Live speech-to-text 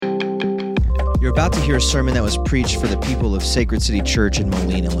You're about to hear a sermon that was preached for the people of Sacred City Church in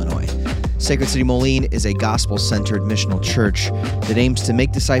Moline, Illinois. Sacred City Moline is a gospel-centered missional church that aims to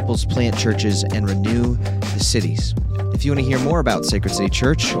make disciples, plant churches, and renew the cities. If you want to hear more about Sacred City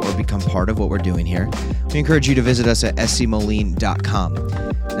Church or become part of what we're doing here, we encourage you to visit us at scmoline.com.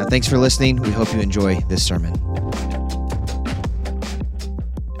 Now, thanks for listening. We hope you enjoy this sermon.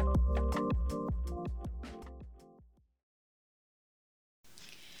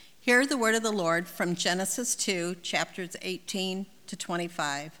 Hear the word of the Lord from Genesis 2, chapters 18 to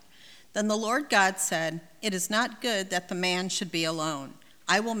 25. Then the Lord God said, "It is not good that the man should be alone.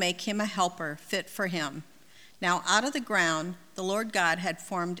 I will make him a helper fit for him." Now out of the ground the Lord God had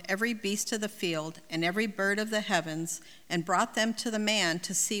formed every beast of the field and every bird of the heavens, and brought them to the man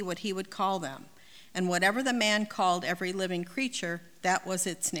to see what he would call them. And whatever the man called every living creature, that was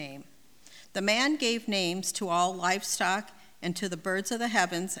its name. The man gave names to all livestock, and to the birds of the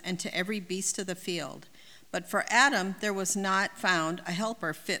heavens, and to every beast of the field. But for Adam there was not found a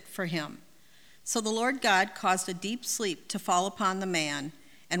helper fit for him. So the Lord God caused a deep sleep to fall upon the man,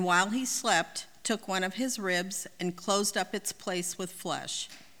 and while he slept, took one of his ribs and closed up its place with flesh.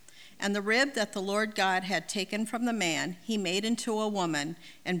 And the rib that the Lord God had taken from the man, he made into a woman,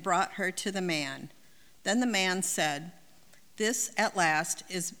 and brought her to the man. Then the man said, "This at last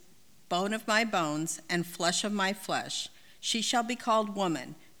is bone of my bones and flesh of my flesh. She shall be called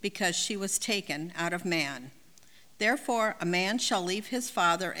woman, because she was taken out of man. Therefore a man shall leave his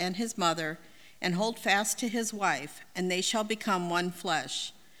father and his mother, and hold fast to his wife, and they shall become one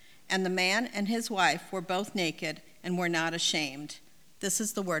flesh. And the man and his wife were both naked, and were not ashamed." This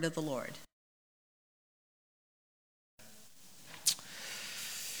is the word of the Lord.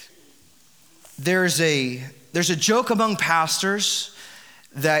 There's a joke among pastors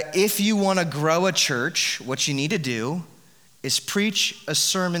that if you want to grow a church, what you need to do is preach a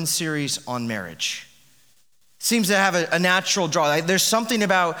sermon series on marriage. Seems to have a natural draw. There's something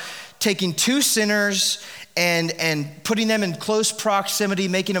about taking two sinners and putting them in close proximity,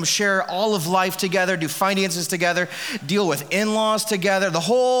 making them share all of life together, do finances together, deal with in-laws together, the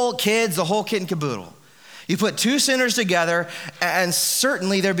whole kit and caboodle. You put two sinners together, and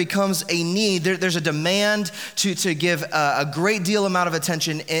certainly there becomes a need. There's a demand to give a great deal amount of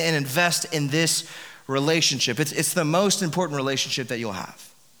attention and invest in this relationship. It's the most important relationship that you'll have.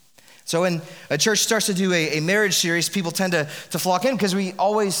 So when a church starts to do a marriage series, people tend to flock in because we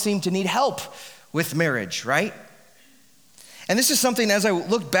always seem to need help with marriage, right? And this is something, as I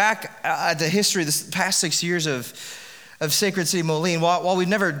look back at the history of this past 6 years of Sacred City Moline, while we've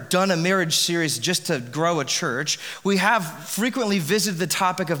never done a marriage series just to grow a church, we have frequently visited the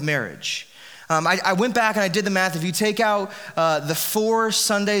topic of marriage. I went back and I did the math. If you take out the 4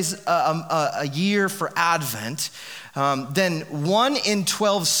 Sundays a year for Advent, then 1 in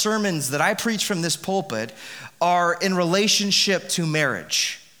 12 sermons that I preach from this pulpit are in relationship to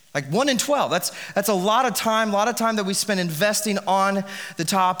marriage. Like 1 in 12. That's a lot of time that we spend investing on the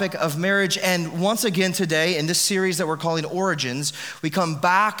topic of marriage. And once again today, in this series that we're calling Origins, we come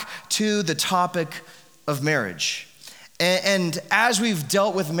back to the topic of marriage. And as we've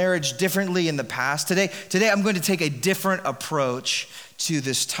dealt with marriage differently in the past, today I'm going to take a different approach to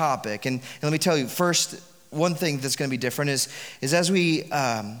this topic. And let me tell you, first, one thing that's going to be different is as we,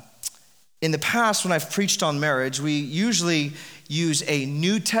 in the past when I've preached on marriage, we usually use a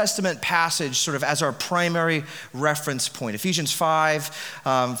New Testament passage sort of as our primary reference point. Ephesians 5,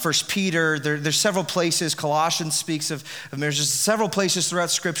 1 Peter, there's several places. Colossians speaks of marriage. There's several places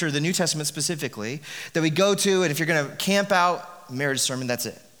throughout Scripture, the New Testament specifically, that we go to, and if you're going to camp out marriage sermon, that's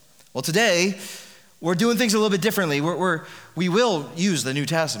it. Well, today, we're doing things a little bit differently. We will use the New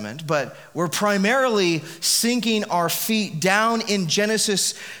Testament, but we're primarily sinking our feet down in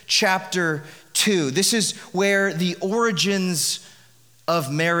Genesis chapter 2. This is where the origins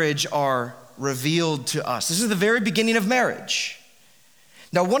of marriage are revealed to us. This is the very beginning of marriage.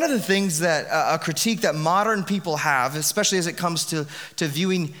 Now, one of the things that a critique that modern people have, especially as it comes to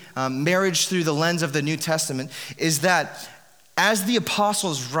viewing marriage through the lens of the New Testament, is that as the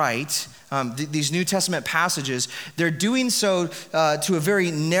apostles write these New Testament passages, they're doing so to a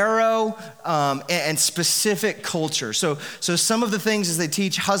very narrow and specific culture. So some of the things is they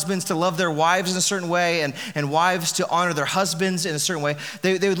teach husbands to love their wives in a certain way and wives to honor their husbands in a certain way.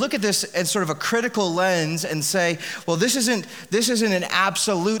 They would look at this in sort of a critical lens and say, well, this isn't an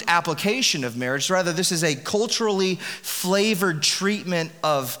absolute application of marriage. Rather, this is a culturally flavored treatment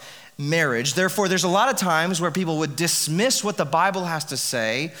of marriage. Therefore, there's a lot of times where people would dismiss what the Bible has to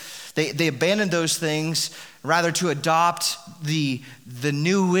say. They abandon those things rather to adopt the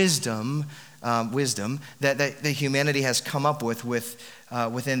new wisdom that humanity has come up with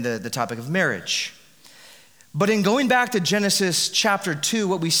within the topic of marriage. But in going back to Genesis chapter 2,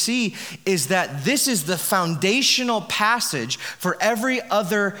 what we see is that this is the foundational passage for every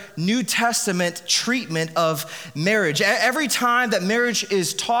other New Testament treatment of marriage. Every time that marriage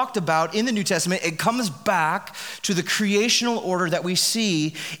is talked about in the New Testament, it comes back to the creational order that we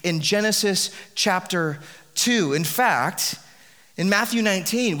see in Genesis chapter 2. In fact, in Matthew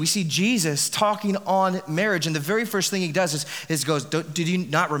 19, we see Jesus talking on marriage, and the very first thing he does is goes, did you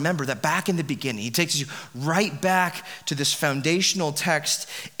not remember that back in the beginning? He takes you right back to this foundational text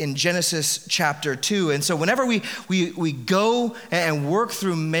in Genesis chapter 2. And so whenever we go and work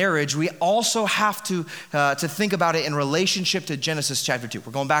through marriage, we also have to think about it in relationship to Genesis chapter 2.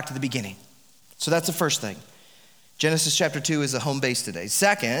 We're going back to the beginning. So that's the first thing. Genesis chapter 2 is the home base today.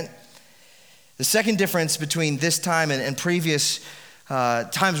 Second, the second difference between this time and previous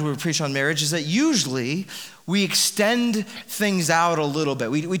times we preach on marriage is that usually we extend things out a little bit.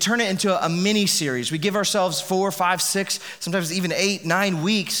 We turn it into a mini series. We give ourselves 4, 5, 6, sometimes even 8, 9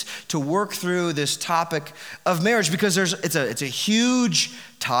 weeks to work through this topic of marriage because it's a huge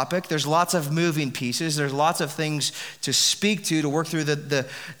topic. There's lots of moving pieces. There's lots of things to speak to work through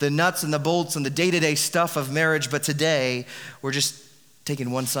the nuts and the bolts and the day-to-day stuff of marriage. But today we're just taking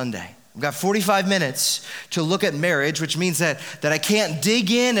one Sunday. We've got 45 minutes to look at marriage, which means that I can't dig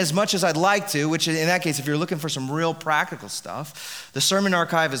in as much as I'd like to, which in that case, if you're looking for some real practical stuff, the sermon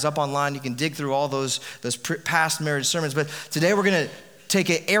archive is up online. You can dig through all those past marriage sermons. But today we're going to take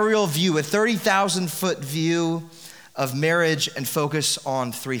an aerial view, a 30,000-foot view of marriage and focus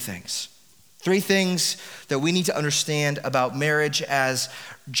on three things. Three things that we need to understand about marriage as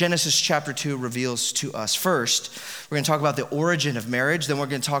Genesis chapter 2 reveals to us. First, we're going to talk about the origin of marriage. Then we're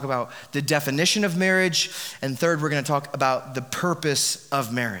going to talk about the definition of marriage. And third, we're going to talk about the purpose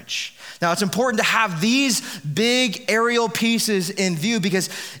of marriage. Now, it's important to have these big aerial pieces in view because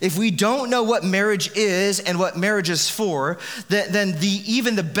if we don't know what marriage is and what marriage is for, then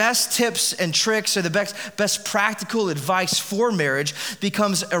even the best tips and tricks or the best practical advice for marriage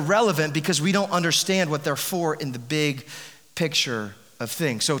becomes irrelevant because we don't understand what they're for in the big picture of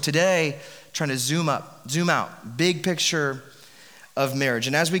things. So today, trying to zoom out, big picture of marriage.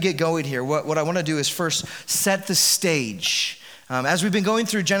 And as we get going here, what I want to do is first set the stage. As we've been going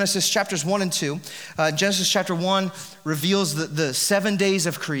through Genesis chapters 1 and 2, Genesis chapter 1 reveals the 7 days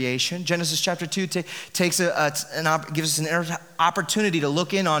of creation. Genesis chapter 2 gives us an opportunity to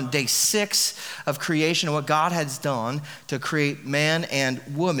look in on day 6 of creation and what God has done to create man and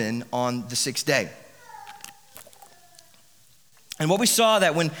woman on the 6th day. And what we saw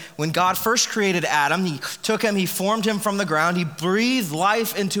that when God first created Adam, he took him, he formed him from the ground, he breathed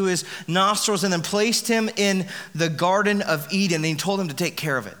life into his nostrils and then placed him in the Garden of Eden and he told him to take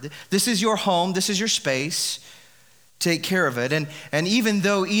care of it. This is your home, this is your space, take care of it. And even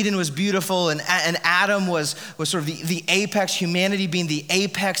though Eden was beautiful and Adam was sort of the apex, humanity being the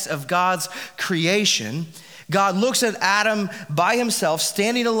apex of God's creation, God looks at Adam by himself,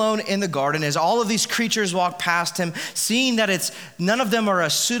 standing alone in the garden as all of these creatures walk past him, seeing that none of them are a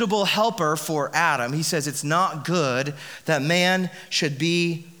suitable helper for Adam. He says it's not good that man should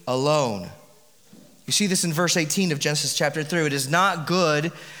be alone. You see this in verse 18 of Genesis chapter 3. It is not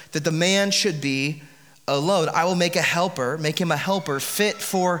good that the man should be alone. I will make him a helper fit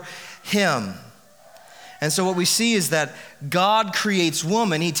for him. And so what we see is that God creates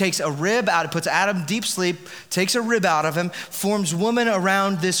woman. He takes a rib out, puts Adam deep sleep, takes a rib out of him, forms woman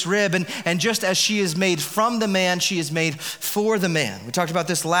around this rib. And just as she is made from the man, she is made for the man. We talked about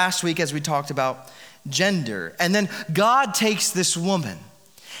this last week as we talked about gender. And then God takes this woman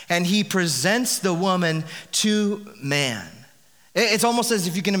and he presents the woman to man. It's almost as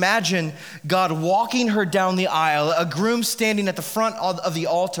if you can imagine God walking her down the aisle, a groom standing at the front of the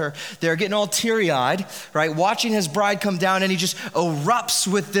altar. They're getting all teary-eyed, right? Watching his bride come down, and he just erupts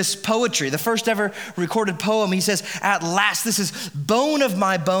with this poetry. The first ever recorded poem, he says, "At last, this is bone of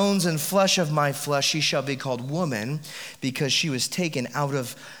my bones and flesh of my flesh. She shall be called woman because she was taken out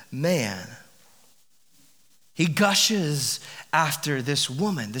of man." He gushes after this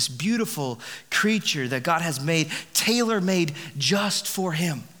woman, this beautiful creature that God has made, tailor-made just for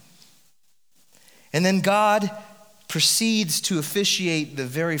him. And then God proceeds to officiate the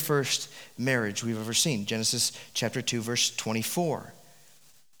very first marriage we've ever seen. Genesis chapter 2, verse 24.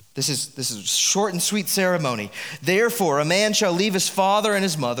 This is a short and sweet ceremony. "Therefore, a man shall leave his father and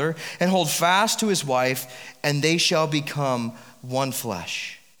his mother and hold fast to his wife, and they shall become one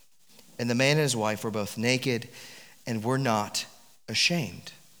flesh. And the man and his wife were both naked and were not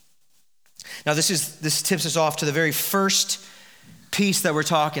ashamed." Now this tips us off to the very first piece that we're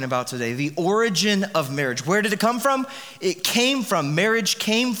talking about today, the origin of marriage. Where did it come from? Marriage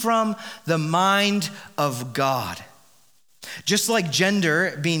came from the mind of God. Just like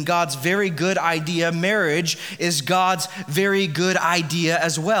gender being God's very good idea, marriage is God's very good idea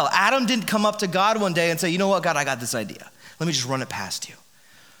as well. Adam didn't come up to God one day and say, you know what, God, I got this idea. Let me just run it past you.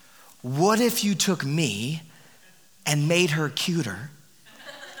 What if you took me and made her cuter,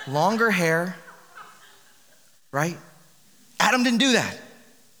 longer hair, right? Adam didn't do that.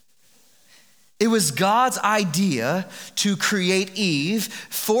 It was God's idea to create Eve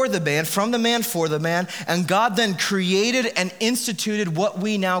for the man, from the man for the man, and God then created and instituted what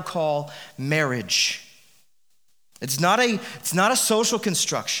we now call marriage. It's not a social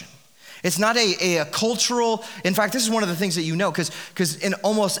construction. It's not a cultural, in fact, this is one of the things that you know, because in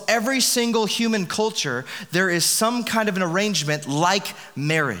almost every single human culture, there is some kind of an arrangement like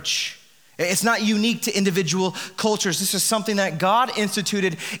marriage. It's not unique to individual cultures. This is something that God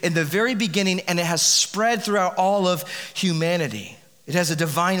instituted in the very beginning, and it has spread throughout all of humanity. It has a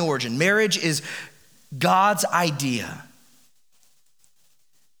divine origin. Marriage is God's idea.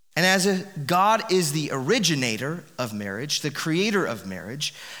 And as God is the originator of marriage, the creator of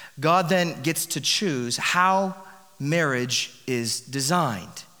marriage, God then gets to choose how marriage is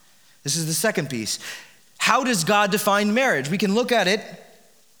designed. This is the second piece. How does God define marriage? We can look at it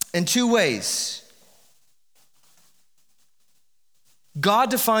in two ways. God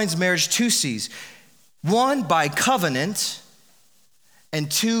defines marriage two C's. One, by covenant,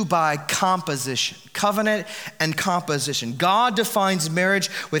 and two, by composition. Covenant and composition. God defines marriage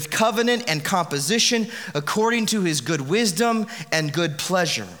with covenant and composition according to his good wisdom and good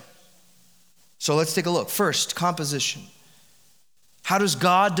pleasure. So let's take a look. First, composition. How does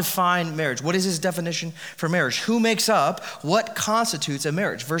God define marriage? What is his definition for marriage? Who makes up what constitutes a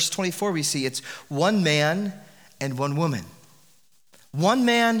marriage? Verse 24, we see it's one man and one woman. One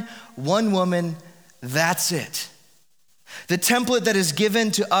man, one woman, that's it. The template that is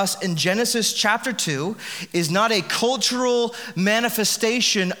given to us in Genesis chapter 2 is not a cultural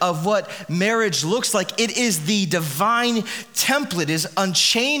manifestation of what marriage looks like. It is the divine template, is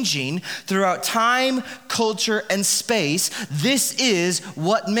unchanging throughout time, culture, and space. This is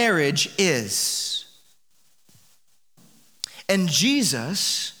what marriage is. And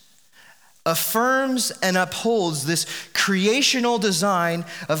Jesus affirms and upholds this creational design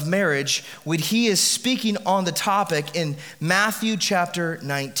of marriage when he is speaking on the topic in Matthew chapter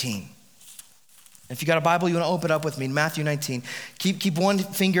 19. If you got a Bible, you want to open up with me in Matthew 19. Keep one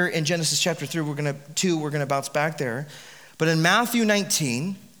finger in Genesis chapter 2. We're going to bounce back there. But in Matthew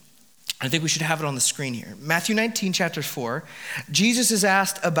 19, I think we should have it on the screen here. Matthew 19, chapter 4, Jesus is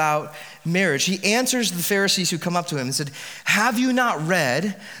asked about marriage. He answers the Pharisees who come up to him and said, have you not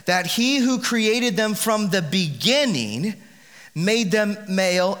read that he who created them from the beginning made them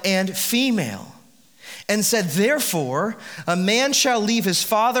male and female? And said, therefore, a man shall leave his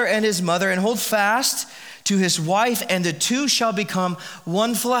father and his mother and hold fast to his wife, and the two shall become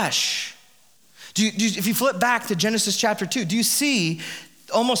one flesh. If you flip back to Genesis chapter 2, do you see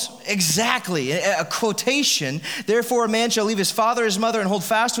almost exactly a quotation? Therefore, a man shall leave his father, his mother, and hold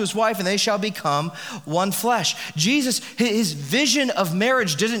fast to his wife, and they shall become one flesh. Jesus, his vision of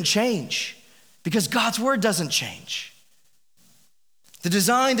marriage didn't change because God's word doesn't change. The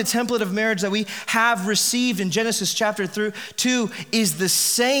design, the template of marriage that we have received in Genesis chapter 2 is the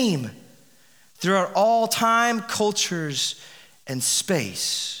same throughout all time, cultures, and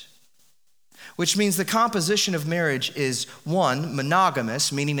space. Which means the composition of marriage is one,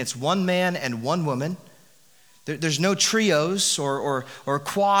 monogamous, meaning it's one man and one woman. There's no trios or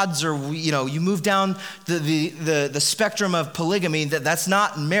quads, or you move down the spectrum of polygamy. That's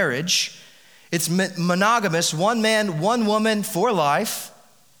not marriage. It's monogamous, one man, one woman for life,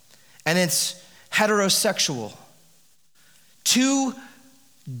 and it's heterosexual. Two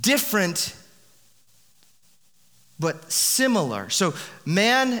different but similar. So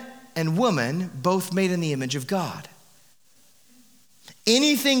man and woman, both made in the image of God.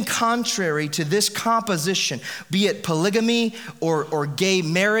 Anything contrary to this composition, be it polygamy or gay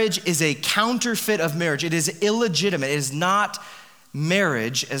marriage, is a counterfeit of marriage. It is illegitimate. It is not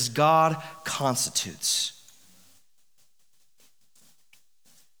marriage as God constitutes.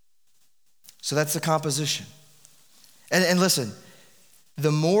 So that's the composition. And listen,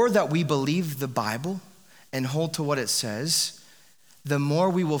 the more that we believe the Bible and hold to what it says, the more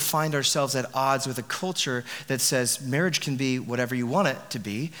we will find ourselves at odds with a culture that says marriage can be whatever you want it to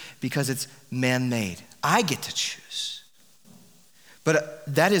be because it's man-made. I get to choose. But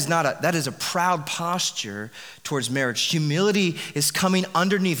that is a proud posture towards marriage. Humility is coming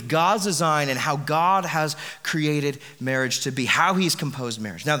underneath God's design and how God has created marriage to be, how he's composed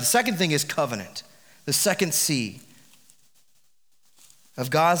marriage. Now, the second thing is covenant. The second C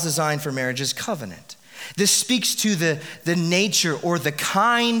of God's design for marriage is covenant. This speaks to the nature or the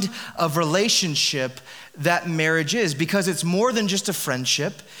kind of relationship that marriage is, because it's more than just a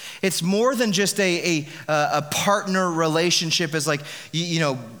friendship. It's more than just a partner relationship as like,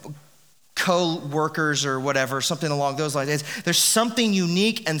 co-workers or whatever, something along those lines. There's something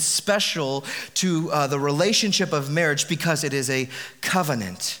unique and special to the relationship of marriage because it is a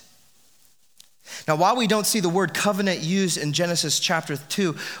covenant. Now, while we don't see the word covenant used in Genesis chapter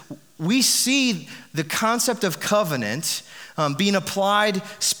 2, we see the concept of covenant being applied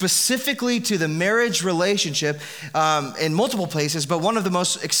specifically to the marriage relationship in multiple places, but one of the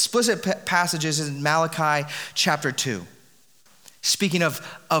most explicit passages is in Malachi chapter 2. Speaking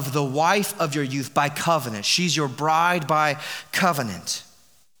of the wife of your youth by covenant. She's your bride by covenant.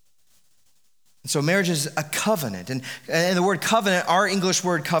 And so marriage is a covenant. And the word covenant, our English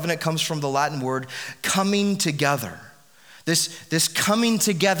word covenant, comes from the Latin word coming together. This coming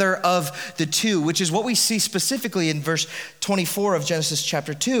together of the two, which is what we see specifically in verse 24 of Genesis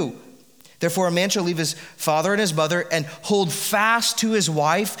chapter 2. Therefore, a man shall leave his father and his mother and hold fast to his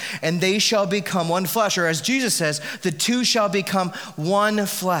wife, and they shall become one flesh. Or as Jesus says, the two shall become one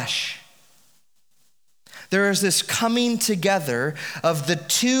flesh. There is this coming together of the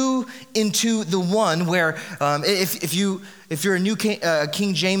two into the one, where if you're a new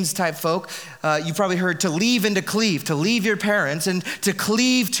King James type folk, you probably heard to leave and to cleave, to leave your parents and to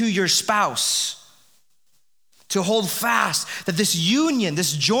cleave to your spouse. To hold fast, that this union,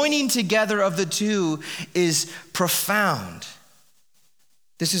 this joining together of the two is profound.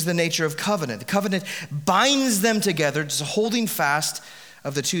 This is the nature of covenant. The covenant binds them together, just holding fast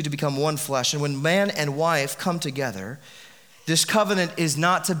of the two to become one flesh. And when man and wife come together, this covenant is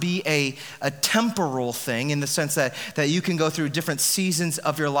not to be a temporal thing in the sense that you can go through different seasons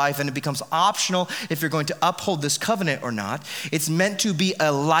of your life and it becomes optional if you're going to uphold this covenant or not. It's meant to be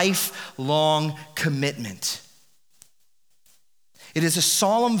a lifelong commitment. It is a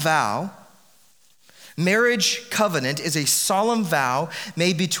solemn vow. Marriage covenant is a solemn vow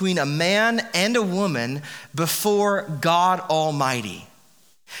made between a man and a woman before God Almighty.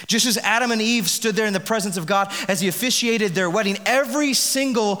 Just as Adam and Eve stood there in the presence of God as he officiated their wedding, every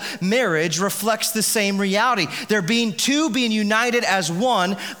single marriage reflects the same reality. They're being united as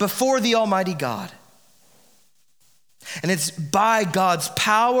one before the Almighty God. And it's by God's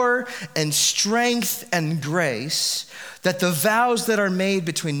power and strength and grace that the vows that are made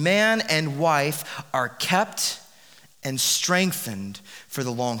between man and wife are kept and strengthened for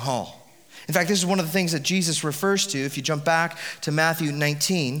the long haul. In fact, this is one of the things that Jesus refers to, if you jump back to Matthew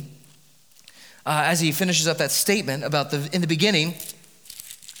 19, as he finishes up that statement about in the beginning,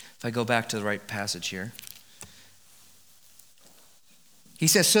 if I go back to the right passage here, he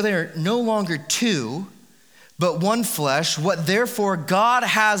says, so they are no longer two, but one flesh. What therefore God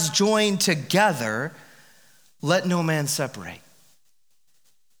has joined together, let no man separate.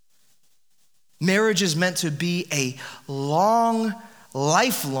 Marriage is meant to be a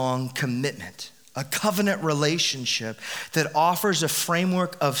lifelong commitment, a covenant relationship that offers a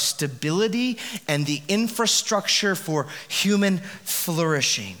framework of stability and the infrastructure for human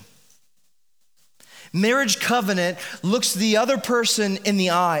flourishing. Marriage covenant looks the other person in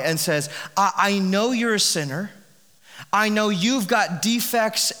the eye and says, I know you're a sinner. I know you've got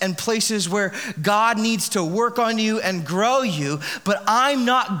defects and places where God needs to work on you and grow you, but I'm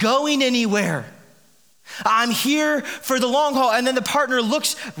not going anywhere. I'm here for the long haul. And then the partner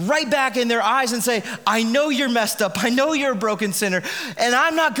looks right back in their eyes and say, I know you're messed up. I know you're a broken sinner, and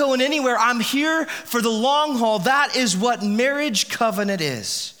I'm not going anywhere. I'm here for the long haul. That is what marriage covenant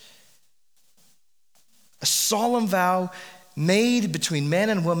is. A solemn vow made between man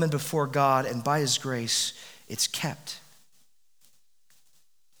and woman before God, and by his grace, it's kept.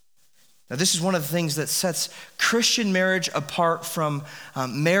 Now, this is one of the things that sets Christian marriage apart from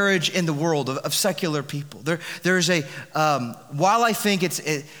marriage in the world of secular people. There's while I think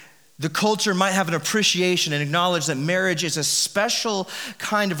the culture might have an appreciation and acknowledge that marriage is a special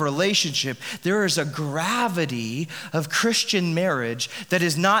kind of relationship, there is a gravity of Christian marriage that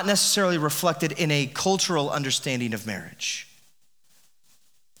is not necessarily reflected in a cultural understanding of marriage.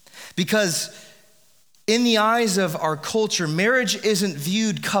 Because in the eyes of our culture, marriage isn't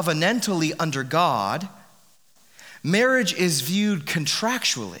viewed covenantally under God. Marriage is viewed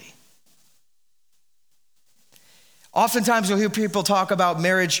contractually. Oftentimes you'll hear people talk about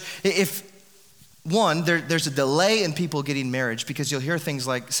marriage, if One, there's a delay in people getting marriage because you'll hear things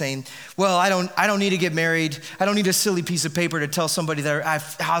like saying, well, I don't need to get married. I don't need a silly piece of paper to tell somebody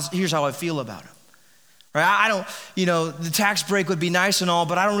that here's how I feel about him. Right? I don't, the tax break would be nice and all,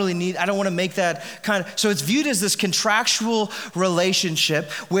 but I don't want to make that kind of, so it's viewed as this contractual relationship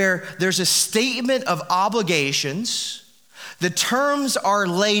where there's a statement of obligations, the terms are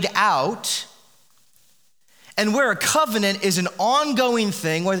laid out, and where a covenant is an ongoing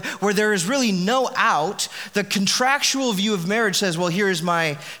thing, where there is really no out, the contractual view of marriage says, well, here is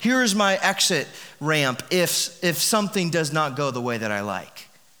my exit ramp if something does not go the way that I like.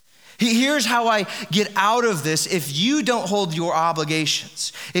 Here's how I get out of this if you don't hold your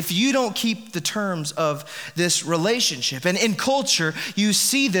obligations, if you don't keep the terms of this relationship. And in culture, you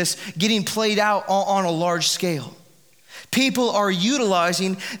see this getting played out on a large scale. People are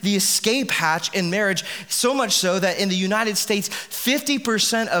utilizing the escape hatch in marriage, so much so that in the United States,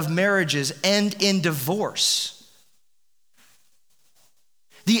 50% of marriages end in divorce.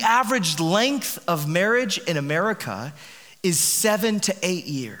 The average length of marriage in America is 7 to 8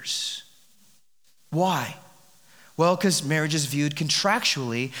 years. Why? Well, because marriage is viewed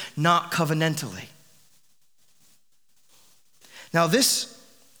contractually, not covenantally. Now, this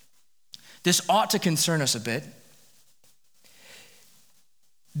ought to concern us a bit,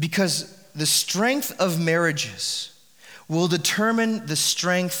 because the strength of marriages will determine the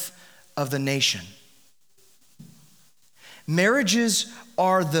strength of the nation. Marriages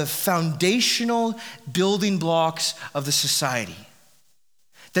are the foundational building blocks of the society.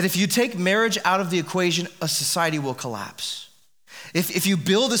 That if you take marriage out of the equation, a society will collapse. If you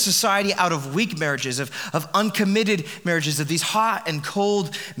build a society out of weak marriages, of uncommitted marriages, of these hot and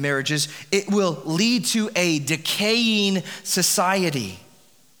cold marriages, it will lead to a decaying society.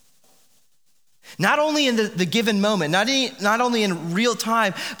 Not only in the given moment, not only in real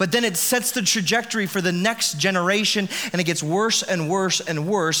time, but then it sets the trajectory for the next generation, and it gets worse and worse and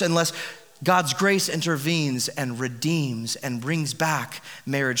worse unless God's grace intervenes and redeems and brings back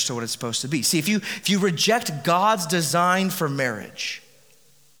marriage to what it's supposed to be. See, if you reject God's design for marriage,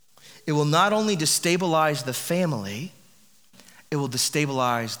 it will not only destabilize the family, it will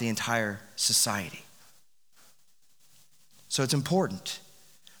destabilize the entire society. So it's important.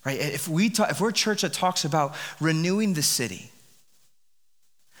 Right? If we're a church that talks about renewing the city,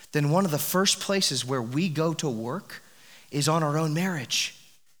 then one of the first places where we go to work is on our own marriage.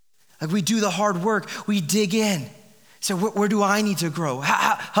 Like, we do the hard work, we dig in. So where do I need to grow?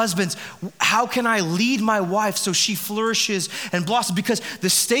 Husbands, how can I lead my wife so she flourishes and blossoms? Because the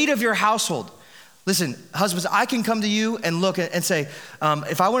state of your household, listen, husbands, I can come to you and look and say,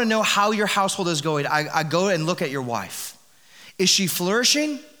 if I want to know how your household is going, I go and look at your wife. Is she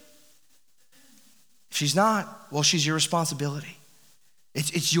flourishing? If she's not, well, she's your responsibility.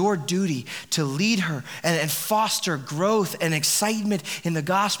 It's your duty to lead her and foster growth and excitement in the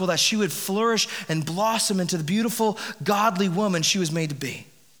gospel, that she would flourish and blossom into the beautiful, godly woman she was made to be.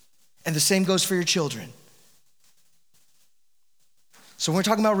 And the same goes for your children. So when we're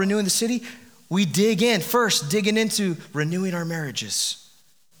talking about renewing the city, we digging into renewing our marriages.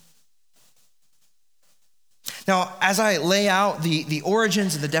 Now, as I lay out the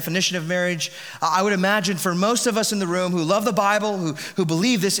origins and the definition of marriage, I would imagine for most of us in the room who love the Bible, who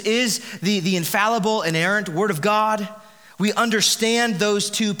believe this is the infallible, inerrant Word of God, we understand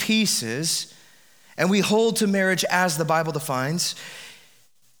those two pieces, and we hold to marriage as the Bible defines.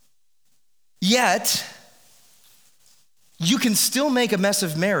 Yet, you can still make a mess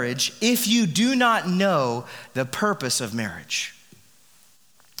of marriage if you do not know the purpose of marriage.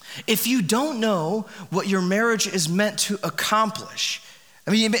 If you don't know what your marriage is meant to accomplish,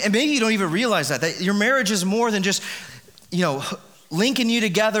 I mean, maybe you don't even realize that your marriage is more than just, linking you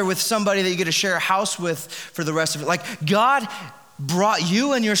together with somebody that you get to share a house with for the rest of it. Like, God brought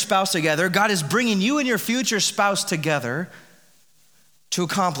you and your spouse together. God is bringing you and your future spouse together to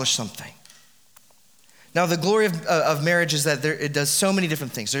accomplish something. Now, the glory of marriage is that it does so many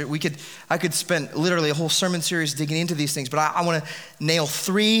different things. I could spend literally a whole sermon series digging into these things, but I want to nail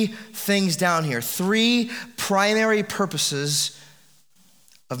 3 things down here. 3 primary purposes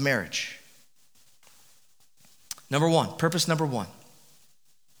of marriage. Purpose number 1.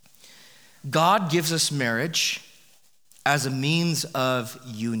 God gives us marriage as a means of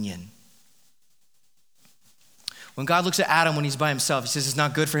union. When God looks at Adam when he's by himself, he says it's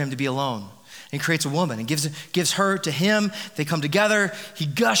not good for him to be alone. And he creates a woman and gives her to him. They come together. He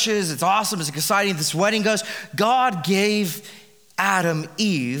gushes. It's awesome. It's exciting. This wedding goes. God gave Adam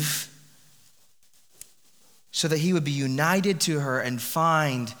Eve so that he would be united to her and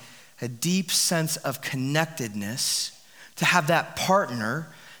find a deep sense of connectedness, to have that partner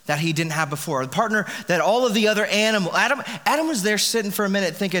that he didn't have before, a partner that all of the other animals, Adam was there sitting for a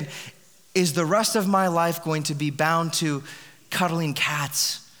minute thinking, is the rest of my life going to be bound to cuddling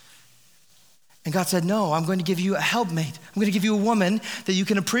cats? And God said, no, I'm going to give you a helpmate. I'm going to give you a woman that you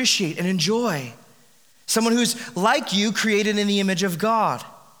can appreciate and enjoy. Someone who's like you, created in the image of God.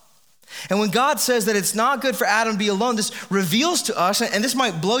 And when God says that it's not good for Adam to be alone, this reveals to us, and this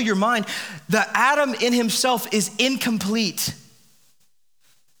might blow your mind, that Adam in himself is incomplete.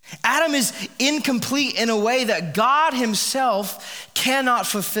 Adam is incomplete in a way that God himself cannot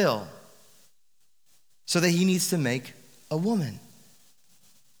fulfill. So that he needs to make a woman.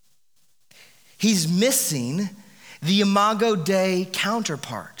 He's missing the Imago Dei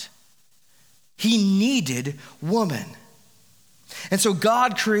counterpart. He needed woman. And so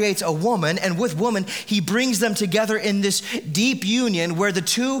God creates a woman, and with woman, he brings them together in this deep union where the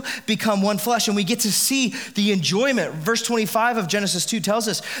two become one flesh, and we get to see the enjoyment. Verse 25 of Genesis 2 tells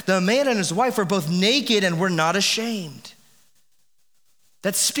us, the man and his wife were both naked and were not ashamed.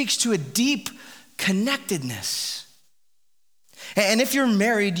 That speaks to a deep connectedness. And if you're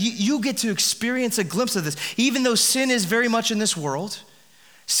married, you get to experience a glimpse of this. Even though sin is very much in this world,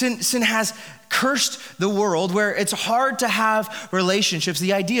 sin has cursed the world where it's hard to have relationships.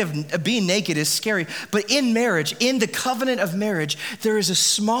 The idea of being naked is scary. But in marriage, in the covenant of marriage, there is a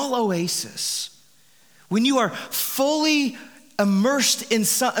small oasis. When you are fully immersed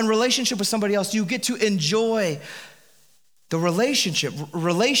in relationship with somebody else, you get to enjoy the relationship,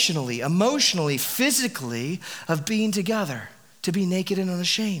 relationally, emotionally, physically, of being together, to be naked and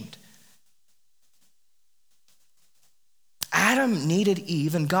unashamed. Adam needed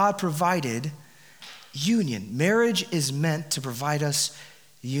Eve, and God provided union. Marriage is meant to provide us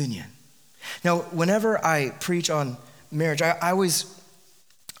union. Now, whenever I preach on marriage, I always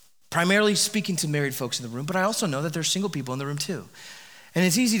primarily speaking to married folks in the room, but I also know that there's single people in the room too. And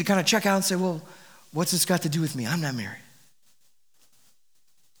it's easy to kind of check out and say, well, what's this got to do with me? I'm not married.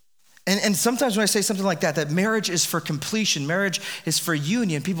 And sometimes when I say something like that marriage is for completion, marriage is for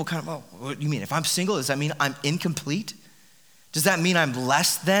union, people kind of, oh, what do you mean? If I'm single, does that mean I'm incomplete? Does that mean I'm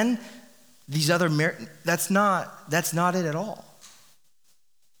less than these other That's not it at all.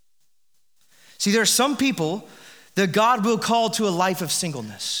 See, there are some people that God will call to a life of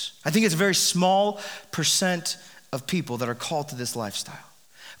singleness. I think it's a very small percent of people that are called to this lifestyle.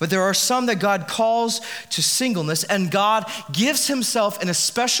 But there are some that God calls to singleness, and God gives himself in a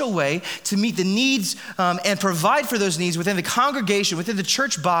special way to meet the needs and provide for those needs within the congregation, within the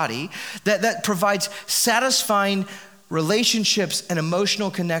church body, that provides satisfying relationships and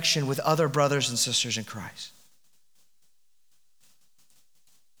emotional connection with other brothers and sisters in Christ.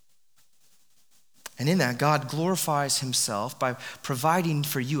 And in that, God glorifies himself by providing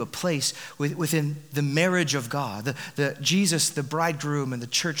for you a place within the marriage of God, the Jesus, the bridegroom, and the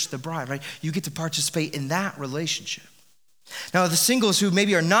church, the bride, right? You get to participate in that relationship. Now, the singles who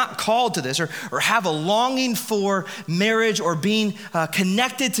maybe are not called to this or have a longing for marriage or being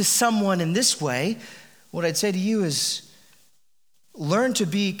connected to someone in this way, what I'd say to you is learn to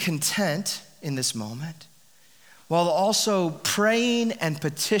be content in this moment, while also praying and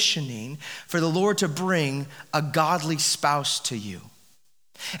petitioning for the Lord to bring a godly spouse to you.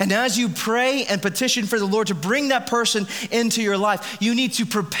 And as you pray and petition for the Lord to bring that person into your life, you need to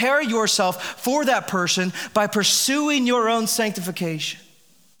prepare yourself for that person by pursuing your own sanctification.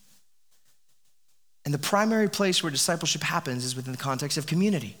 And the primary place where discipleship happens is within the context of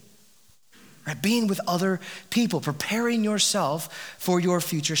community. Right? Being with other people, preparing yourself for your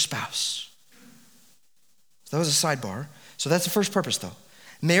future spouse. That was a sidebar. So that's the first purpose, though.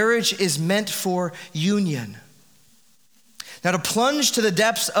 Marriage is meant for union. Now, to plunge to the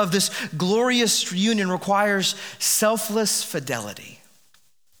depths of this glorious union requires selfless fidelity.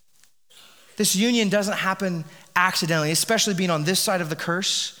 This union doesn't happen accidentally, especially being on this side of the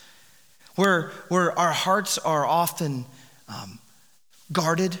curse, where our hearts are often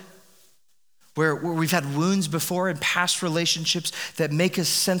guarded, where we've had wounds before in past relationships that make us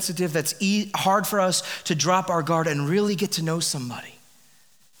sensitive, that's hard for us to drop our guard and really get to know somebody.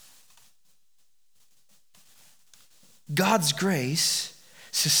 God's grace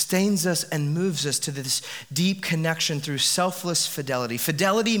sustains us and moves us to this deep connection through selfless fidelity.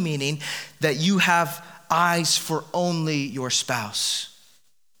 Fidelity meaning that you have eyes for only your spouse.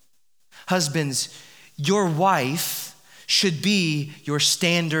 Husbands, your wife should be your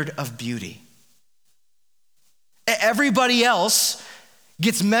standard of beauty. Everybody else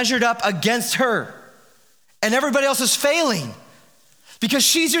gets measured up against her, and everybody else is failing. Because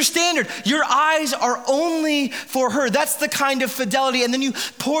she's your standard. Your eyes are only for her. That's the kind of fidelity. And then you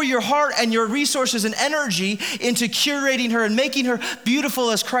pour your heart and your resources and energy into curating her and making her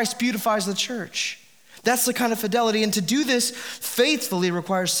beautiful as Christ beautifies the church. That's the kind of fidelity. And to do this faithfully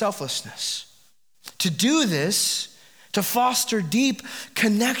requires selflessness. To do this, to foster deep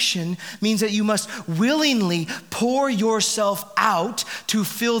connection, means that you must willingly pour yourself out to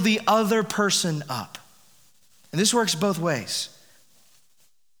fill the other person up. And this works both ways.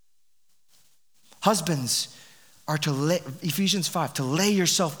 Husbands are to lay, Ephesians 5, to lay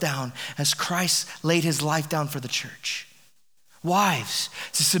yourself down as Christ laid his life down for the church. Wives,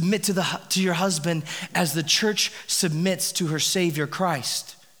 to submit to your husband as the church submits to her Savior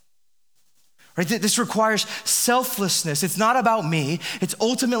Christ. Right? This requires selflessness. It's not about me. It's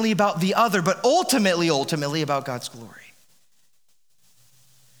ultimately about the other, but ultimately about God's glory.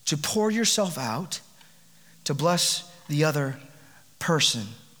 To pour yourself out to bless the other person.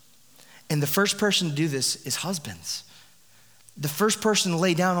 And the first person to do this is husbands. The first person to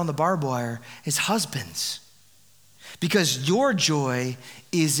lay down on the barbed wire is husbands. Because your joy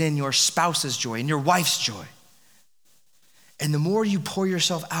is in your spouse's joy, in your wife's joy. And the more you pour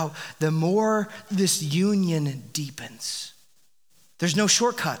yourself out, the more this union deepens. There's no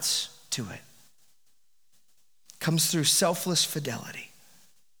shortcuts to it. It comes through selfless fidelity.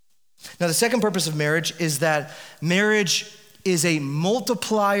 Now, the second purpose of marriage is that marriage is a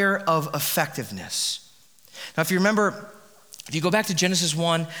multiplier of effectiveness. Now, if you remember, if you go back to Genesis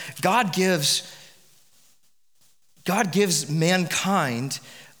 1, God gives mankind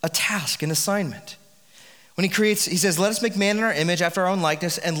a task, an assignment. When he creates, he says, let us make man in our image after our own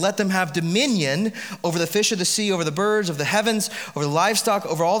likeness and let them have dominion over the fish of the sea, over the birds of the heavens, over the livestock,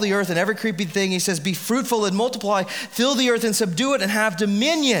 over all the earth and every creeping thing. He says, be fruitful and multiply, fill the earth and subdue it and have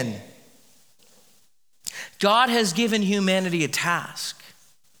dominion. God has given humanity a task.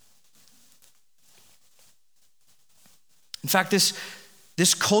 In fact,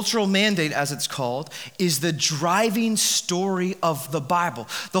 this cultural mandate, as it's called, is the driving story of the Bible.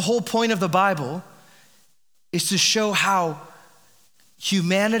 The whole point of the Bible is to show how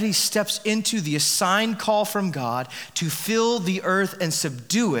humanity steps into the assigned call from God to fill the earth and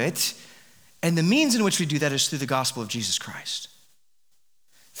subdue it. And the means in which we do that is through the gospel of Jesus Christ.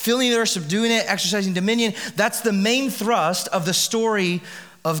 Filling the earth, subduing it, exercising dominion, that's the main thrust of the story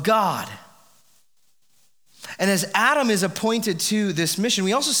of God. And as Adam is appointed to this mission,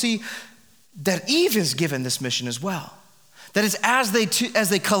 we also see that Eve is given this mission as well. That is, as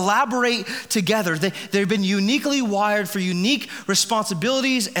they collaborate together, they've been uniquely wired for unique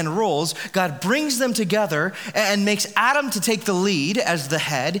responsibilities and roles. God brings them together and makes Adam to take the lead as the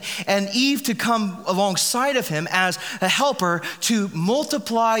head and Eve to come alongside of him as a helper to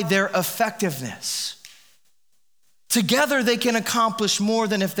multiply their effectiveness. Together they can accomplish more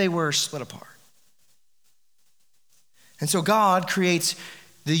than if they were split apart. And so God creates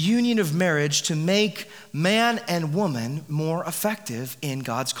the union of marriage to make man and woman more effective in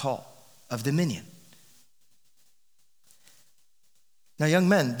God's call of dominion. Now, young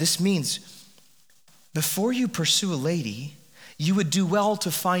men, this means before you pursue a lady, you would do well to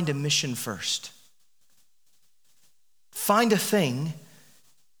find a mission first. Find a thing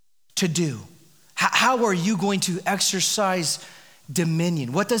to do. How are you going to exercise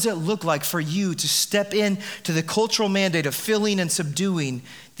dominion? What does it look like for you to step into the cultural mandate of filling and subduing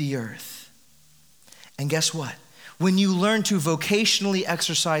the earth? And guess what? When you learn to vocationally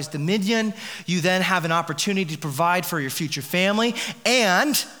exercise dominion, you then have an opportunity to provide for your future family.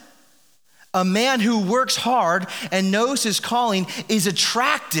 And a man who works hard and knows his calling is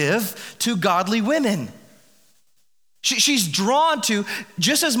attractive to godly women. She's drawn to,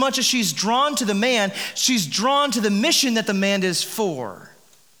 just as much as she's drawn to the man, she's drawn to the mission that the man is for.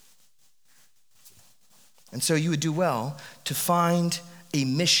 And so you would do well to find a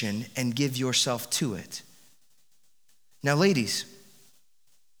mission and give yourself to it. Now, ladies,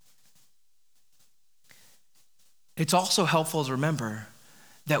 it's also helpful to remember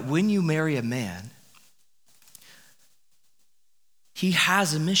that when you marry a man, he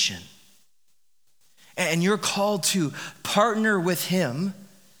has a mission. And you're called to partner with him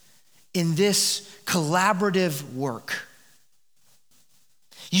in this collaborative work.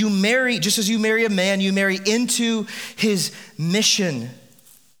 You marry, just as you marry a man, you marry into his mission.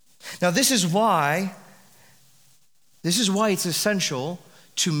 Now, this is why it's essential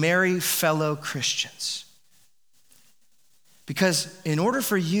to marry fellow Christians. Because in order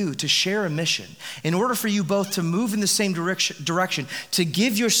for you to share a mission, in order for you both to move in the same direction, to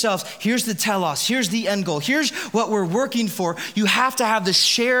give yourselves, here's the telos, here's the end goal, here's what we're working for, you have to have the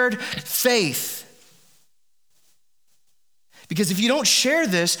shared faith. Because if you don't share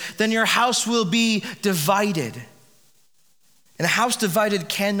this, then your house will be divided. And a house divided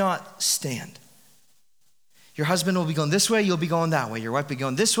cannot stand. Your husband will be going this way, you'll be going that way. Your wife will be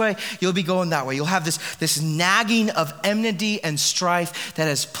going this way, you'll be going that way. You'll have this nagging of enmity and strife that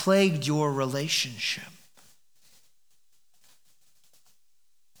has plagued your relationship.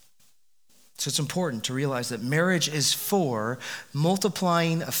 So it's important to realize that marriage is for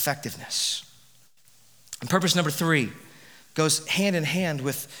multiplying effectiveness. And purpose number 3 goes hand in hand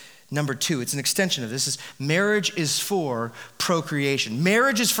with number 2. It's an extension of this. Marriage is for procreation.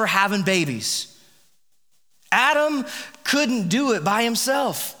 Marriage is for having babies. Adam couldn't do it by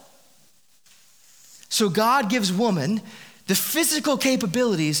himself. So God gives woman the physical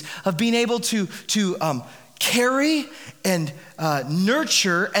capabilities of being able to carry and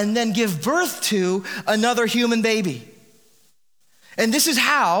nurture and then give birth to another human baby. And this is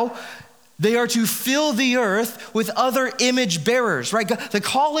how they are to fill the earth with other image bearers, right? The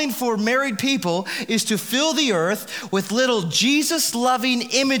calling for married people is to fill the earth with little Jesus-loving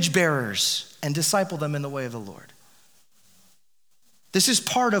image bearers and disciple them in the way of the Lord. This is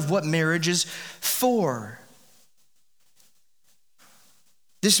part of what marriage is for.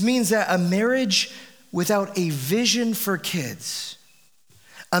 This means that a marriage without a vision for kids,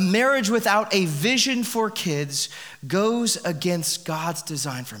 goes against God's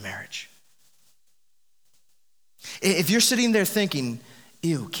design for marriage. If you're sitting there thinking,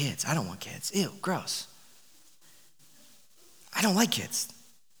 ew, kids, I don't want kids. Ew, gross. I don't like kids.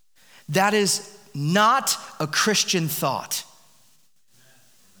 That is not a Christian thought.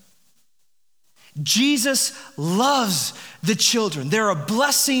 Jesus loves the children. They're a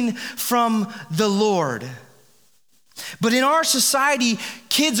blessing from the Lord. But in our society,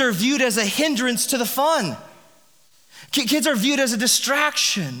 kids are viewed as a hindrance to the fun. Kids are viewed as a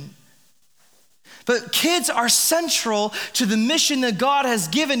distraction. But kids are central to the mission that God has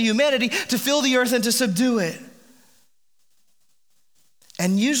given humanity to fill the earth and to subdue it.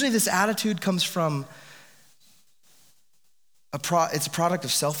 And usually this attitude comes from it's a product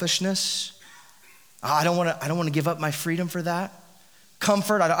of selfishness. I don't want to give up my freedom for that.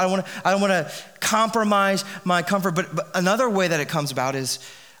 Comfort. I don't want to compromise my comfort. But another way that it comes about is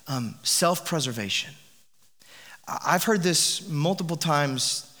self-preservation. I've heard this multiple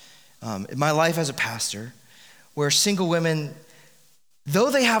times in my life as a pastor, where single women,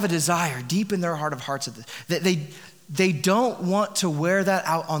 though they have a desire deep in their heart of hearts, they don't want to wear that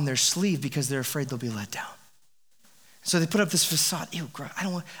out on their sleeve because they're afraid they'll be let down. So they put up this facade. Ew, I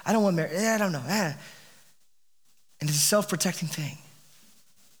don't want marriage. I don't know. And it's a self-protecting thing.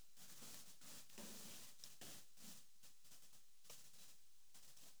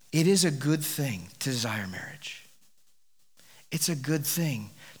 It is a good thing to desire marriage. It's a good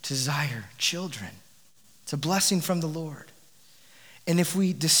thing to desire children. It's a blessing from the Lord. And if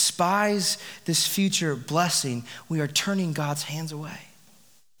we despise this future blessing, we are turning God's hands away.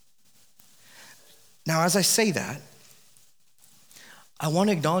 Now, as I say that, I want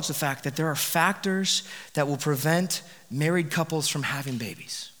to acknowledge the fact that there are factors that will prevent married couples from having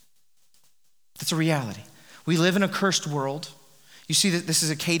babies. That's a reality. We live in a cursed world. You see that this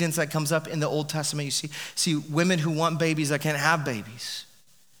is a cadence that comes up in the Old Testament. You see women who want babies that can't have babies.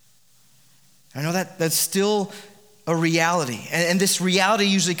 I know that that's still a reality. And this reality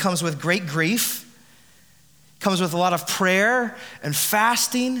usually comes with great grief, comes with a lot of prayer and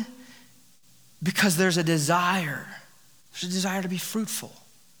fasting, because there's a desire. There's a desire to be fruitful.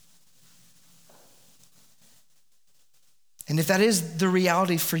 And if that is the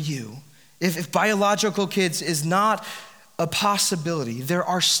reality for you, if biological kids is not a possibility, there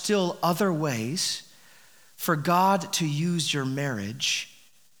are still other ways for God to use your marriage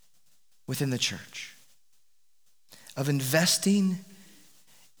within the church, of investing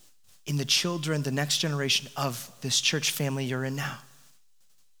in the children, the next generation of this church family you're in now.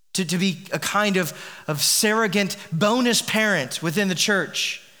 To be a kind of surrogate bonus parent within the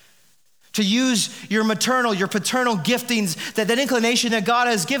church. To use your maternal, your paternal giftings, that inclination that God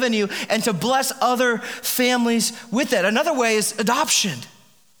has given you, and to bless other families with it. Another way is adoption.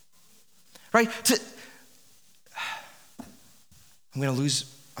 Right? I'm going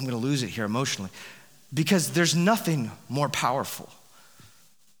to lose it here emotionally, because there's nothing more powerful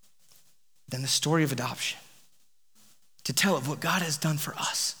than the story of adoption. To tell of what God has done for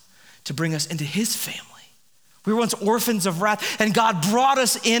us, to bring us into his family. We were once orphans of wrath, and God brought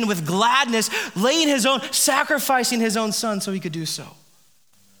us in with gladness, sacrificing his own son so he could do so.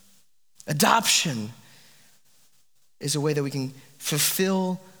 Adoption is a way that we can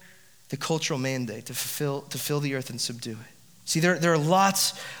fulfill the cultural mandate, to fill the earth and subdue it. See, there are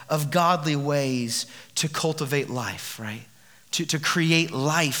lots of godly ways to cultivate life, right? to create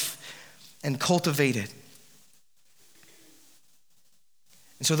life and cultivate it.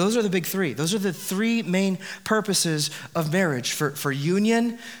 And so those are the big three. Those are the three main purposes of marriage: for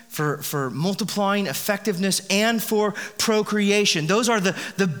union, for multiplying effectiveness, and for procreation. Those are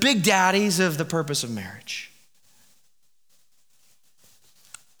the big daddies of the purpose of marriage.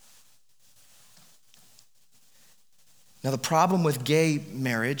 Now, the problem with gay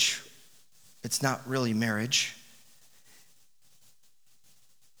marriage, it's not really marriage,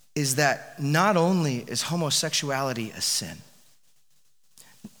 is that not only is homosexuality a sin,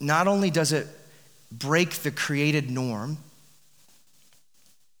 not only does it break the created norm,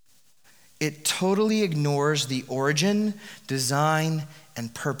 it totally ignores the origin, design,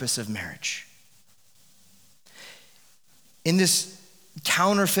 and purpose of marriage. In this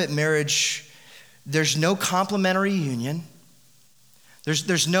counterfeit marriage, there's no complementary union.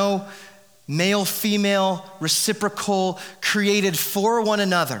 There's no male-female reciprocal created for one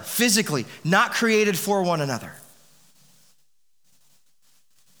another, physically, not created for one another.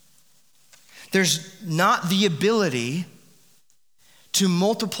 There's not the ability to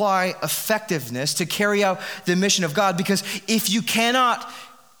multiply effectiveness, to carry out the mission of God, because if you cannot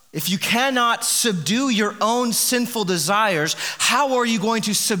subdue your own sinful desires, how are you going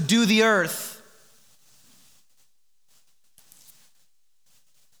to subdue the earth?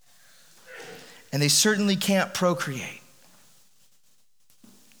 And they certainly can't procreate.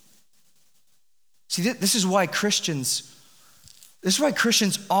 See, this is why Christians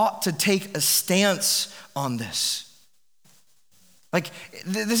ought to take a stance on this. Like,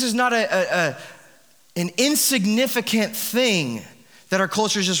 this is not an insignificant thing that our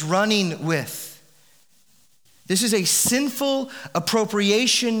culture is just running with. This is a sinful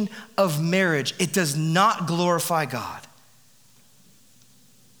appropriation of marriage. It does not glorify God.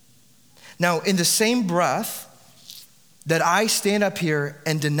 Now, in the same breath that I stand up here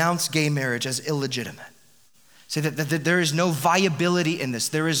and denounce gay marriage as illegitimate, say that there is no viability in this,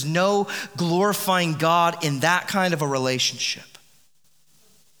 there is no glorifying God in that kind of a relationship.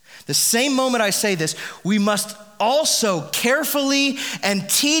 The same moment I say this, we must also carefully and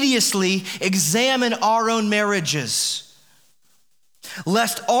tediously examine our own marriages,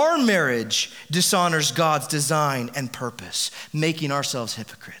 lest our marriage dishonors God's design and purpose, making ourselves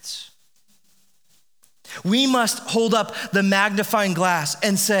hypocrites. We must hold up the magnifying glass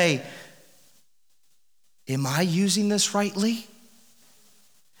and say, am I using this rightly?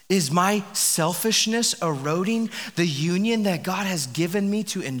 Is my selfishness eroding the union that God has given me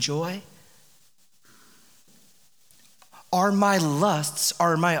to enjoy? Are my lusts,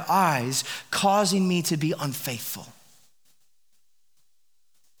 are my eyes causing me to be unfaithful?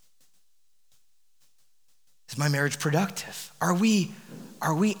 Is my marriage productive? Are we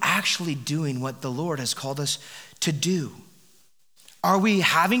actually doing what the Lord has called us to do? Are we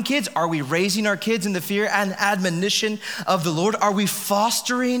having kids? Are we raising our kids in the fear and admonition of the Lord? Are we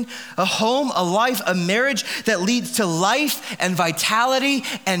fostering a home, a life, a marriage that leads to life and vitality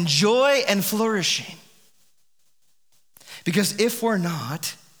and joy and flourishing? Because if we're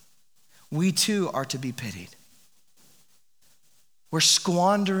not, we too are to be pitied. We're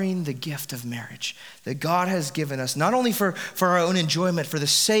squandering the gift of marriage that God has given us, not only for our own enjoyment, for the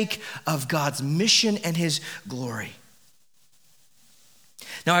sake of God's mission and his glory.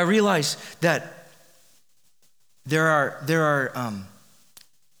 Now, I realize that there's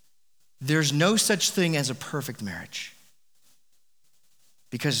no such thing as a perfect marriage,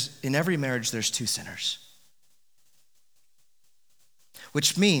 because in every marriage there's two sinners.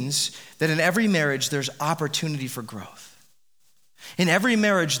 Which means that in every marriage there's opportunity for growth. In every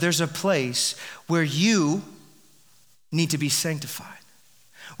marriage there's a place where you need to be sanctified,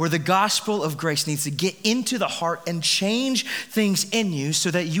 where the gospel of grace needs to get into the heart and change things in you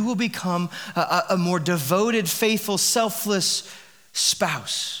so that you will become a more devoted, faithful, selfless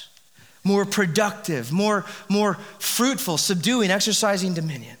spouse, more productive, more fruitful, subduing, exercising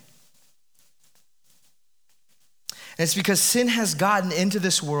dominion. And it's because sin has gotten into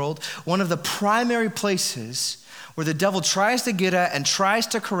this world, one of the primary places where the devil tries to get at and tries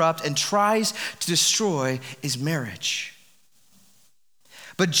to corrupt and tries to destroy is marriage.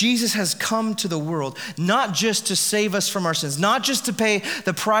 But Jesus has come to the world not just to save us from our sins, not just to pay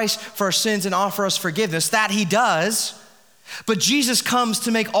the price for our sins and offer us forgiveness, that he does, but Jesus comes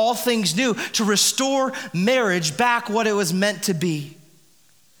to make all things new, to restore marriage back what it was meant to be,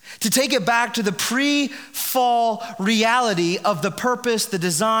 to take it back to the pre-fall reality of the purpose, the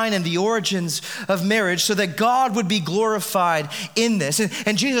design, and the origins of marriage so that God would be glorified in this.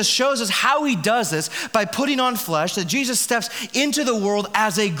 And Jesus shows us how he does this by putting on flesh, that Jesus steps into the world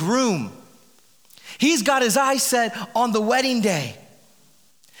as a groom. He's got his eyes set on the wedding day.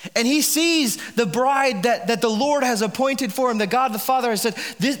 And he sees the bride that the Lord has appointed for him, that God the Father has said,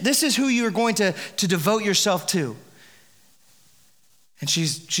 this is who you are going to devote yourself to. And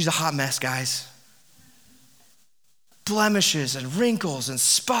she's a hot mess, guys. Blemishes and wrinkles and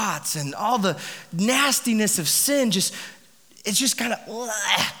spots and all the nastiness of sin, it's just kind of,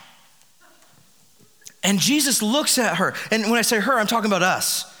 and Jesus looks at her. And when I say her, I'm talking about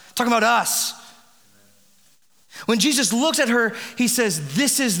us. I'm talking about us. When Jesus looks at her, he says,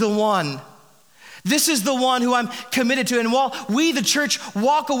 this is the one. This is the one who I'm committed to. And while we, the church,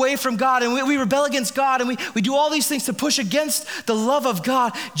 walk away from God and we rebel against God and we do all these things to push against the love of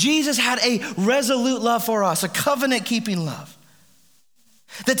God, Jesus had a resolute love for us, a covenant-keeping love.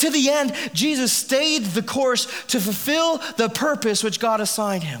 That to the end, Jesus stayed the course to fulfill the purpose which God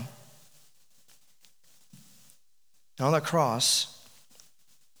assigned him. And on the cross,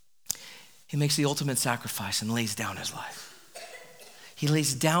 he makes the ultimate sacrifice and lays down his life. He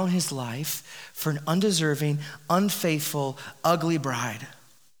lays down his life for an undeserving, unfaithful, ugly bride.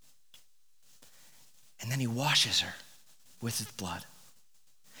 And then he washes her with his blood.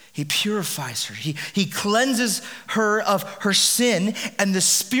 He purifies her. He cleanses her of her sin, and the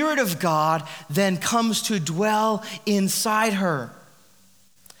Spirit of God then comes to dwell inside her.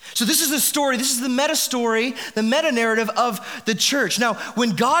 So this is the story, this is the meta story, the meta narrative of the church. Now,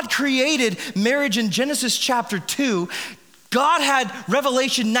 when God created marriage in Genesis chapter 2, God had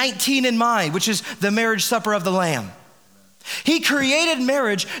Revelation 19 in mind, which is the marriage supper of the Lamb. He created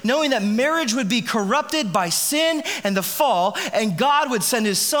marriage knowing that marriage would be corrupted by sin and the fall, and God would send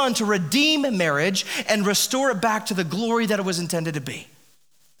his son to redeem marriage and restore it back to the glory that it was intended to be.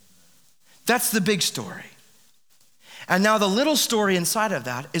 That's the big story. And now the little story inside of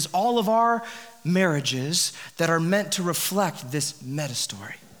that is all of our marriages that are meant to reflect this meta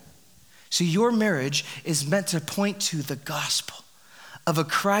story. See, your marriage is meant to point to the gospel of a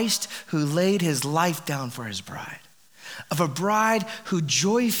Christ who laid his life down for his bride, of a bride who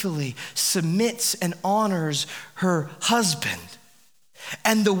joyfully submits and honors her husband.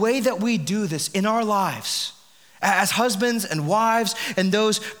 And the way that we do this in our lives, as husbands and wives and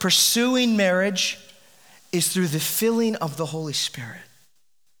those pursuing marriage, is through the filling of the Holy Spirit.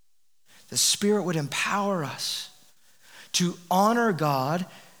 The Spirit would empower us to honor God,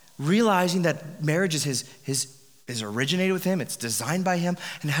 realizing that marriage is originated with him, it's designed by him,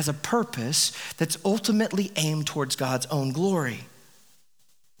 and has a purpose that's ultimately aimed towards God's own glory.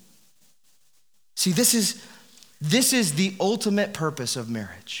 See, this is the ultimate purpose of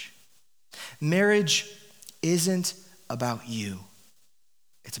marriage. Marriage isn't about you.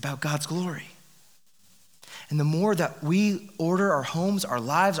 It's about God's glory. And the more that we order our homes, our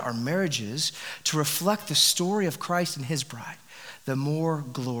lives, our marriages to reflect the story of Christ and his bride, the more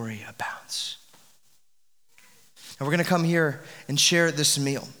glory abounds. Now we're going to come here and share this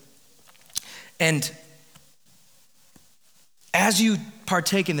meal. And as you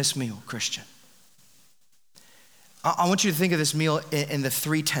partake in this meal, Christian, I want you to think of this meal in the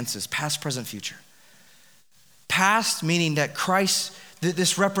three tenses: past, present, future. Past, meaning that Christ,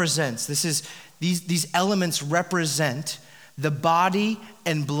 this represents, these elements represent the body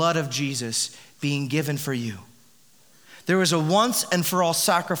and blood of Jesus being given for you. There was a once and for all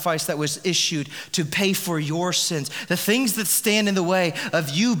sacrifice that was issued to pay for your sins, the things that stand in the way of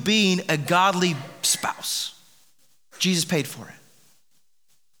you being a godly spouse. Jesus paid for it.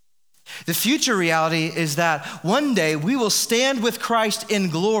 The future reality is that one day we will stand with Christ in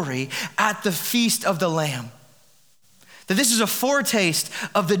glory at the feast of the Lamb. That this is a foretaste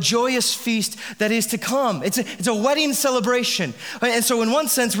of the joyous feast that is to come. It's a wedding celebration. And so in one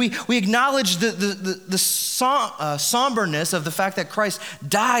sense, we acknowledge the somberness of the fact that Christ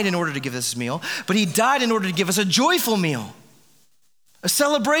died in order to give us this meal, but he died in order to give us a joyful meal, a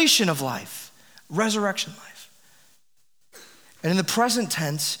celebration of life, resurrection life. And in the present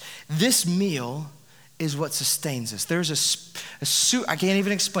tense, this meal is what sustains us. There's I can't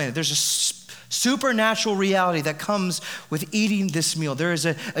even explain it. There's a supernatural reality that comes with eating this meal. There is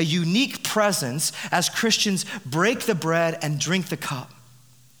a unique presence as Christians break the bread and drink the cup.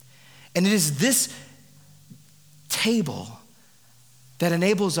 And it is this table that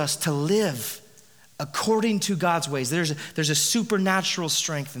enables us to live according to God's ways. There's a supernatural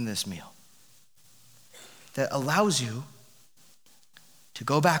strength in this meal that allows you to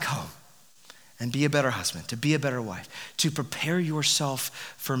go back home and be a better husband, to be a better wife, to prepare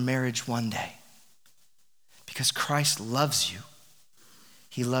yourself for marriage one day. Because Christ loves you.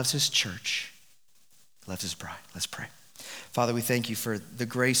 He loves his church. He loves his bride. Let's pray. Father, we thank you for the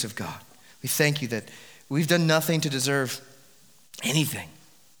grace of God. We thank you that we've done nothing to deserve anything.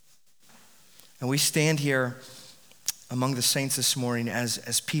 And we stand here among the saints this morning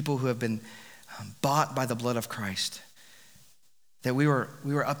as people who have been bought by the blood of Christ, that we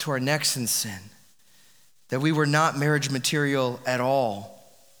were up to our necks in sin, that we were not marriage material at all.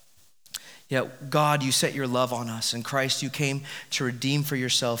 Yet, God, you set your love on us. In Christ, you came to redeem for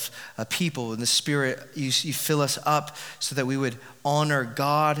yourself a people. In the Spirit, you fill us up so that we would honor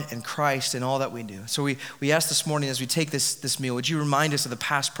God and Christ in all that we do. So we ask this morning as we take this meal, would you remind us of the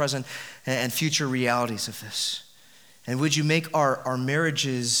past, present, and future realities of this? And would you make our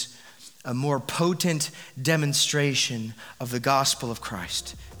marriages a more potent demonstration of the gospel of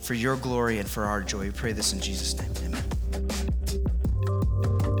Christ for your glory and for our joy? We pray this in Jesus' name. Amen.